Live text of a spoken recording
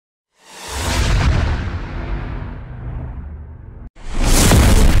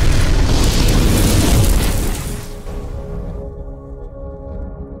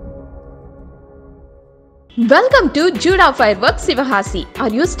Welcome to Judah Fireworks Sivakasi. Are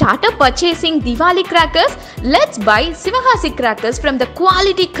you started purchasing Diwali crackers? Let's buy Sivakasi crackers from the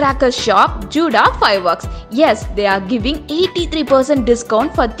quality cracker shop Judah Fireworks. Yes, they are giving 83%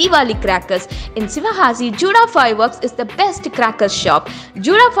 discount for Diwali crackers. In Sivakasi, Judah Fireworks is the best cracker shop.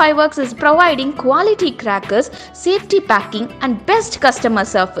 Judah Fireworks is providing quality crackers, safety packing and best customer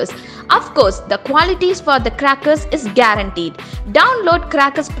service. Of course, the qualities for the crackers is guaranteed. Download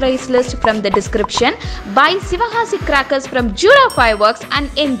crackers price list from the description. Buy Sivakasi crackers from Judah Fireworks and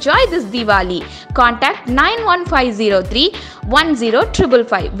enjoy this Diwali. Contact 91503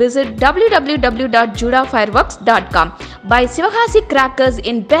 10555. Visit www.judahfireworks.com. Buy Sivakasi crackers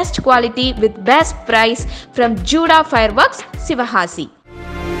in best quality with best price from Judah Fireworks Sivakasi.